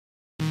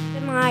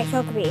my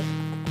Togepi.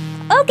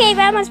 Okay,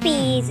 that must be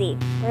easy.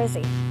 Where is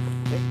he?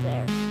 Right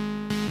there.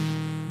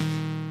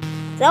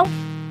 So,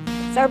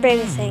 start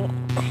babysitting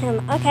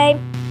him. Okay.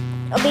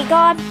 I'll be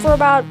gone for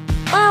about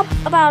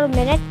a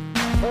minute.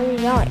 Where are you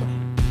going?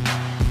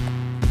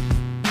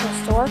 To the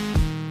store?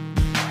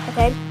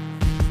 Okay.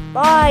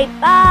 Bye.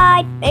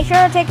 Bye. Make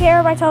sure to take care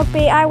of my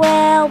Togepi. I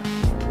will.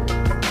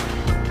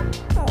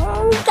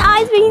 Oh,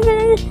 guys, we're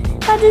gonna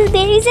this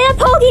babysit a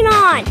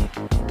Pokemon.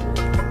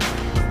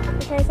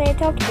 What should I say? A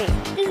Togepi.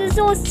 This is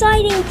so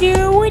exciting,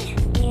 dude.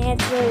 Yeah,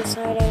 it's very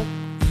exciting.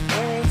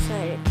 Very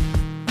exciting.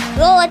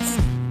 So let's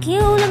cue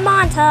the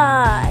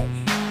montage.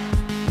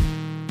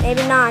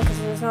 Maybe not, because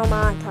there's no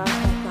montage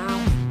right now.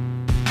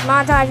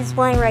 Montage is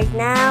playing right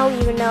now,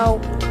 even though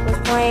it was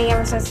playing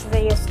ever since the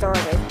video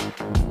started.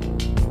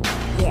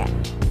 Yeah.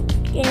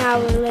 An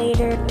hour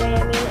later, wait,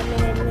 I mean a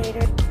minute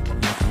later.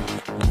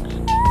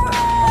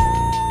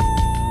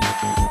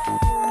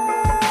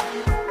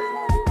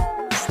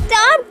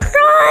 Stop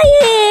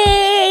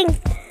crying!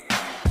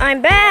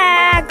 I'm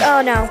back!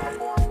 Oh no.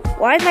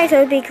 Why is my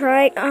Togepi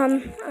crying?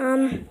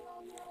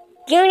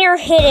 Junior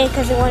hit it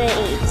because it wanted to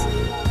eat.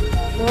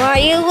 Why,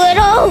 you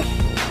little?